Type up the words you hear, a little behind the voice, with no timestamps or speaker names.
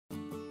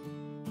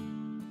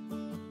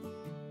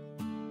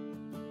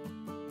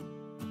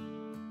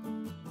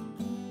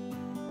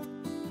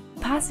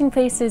Passing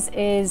Places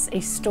is a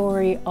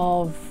story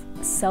of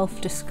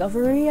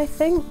self-discovery, I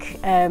think.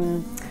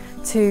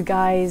 Two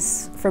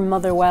guys from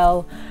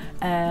Motherwell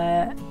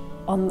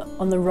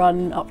on the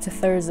run up to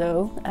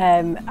Thurso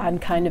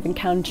and kind of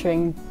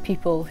encountering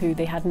people who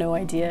they had no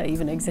idea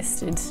even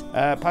existed.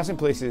 Passing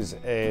Places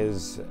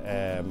is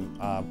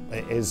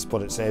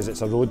what it says.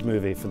 It's a road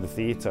movie for the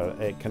theatre.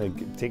 It kind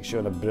of takes you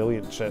on a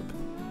brilliant trip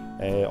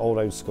all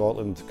around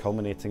Scotland,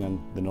 culminating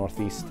on the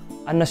northeast.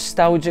 A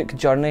nostalgic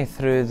journey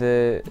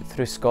through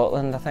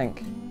Scotland, I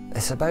think.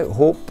 It's about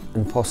hope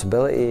and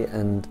possibility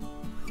and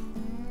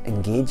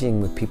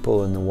engaging with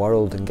people in the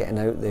world and getting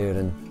out there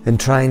and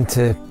trying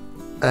to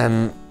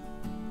kind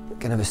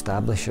of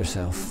establish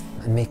yourself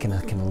and making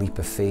a kind of leap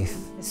of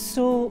faith. There's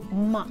so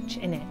much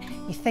in it.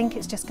 You think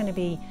it's just going to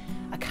be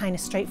a kind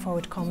of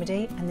straightforward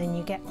comedy, and then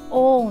you get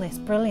all this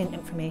brilliant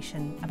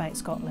information about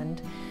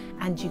Scotland,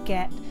 and you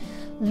get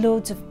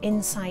loads of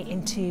insight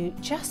into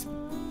just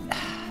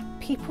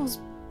people's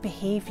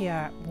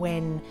behaviour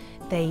when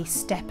they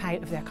step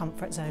out of their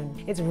comfort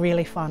zone. It's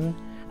really fun,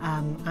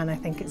 and I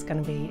think it's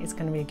going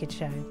to be a good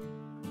show.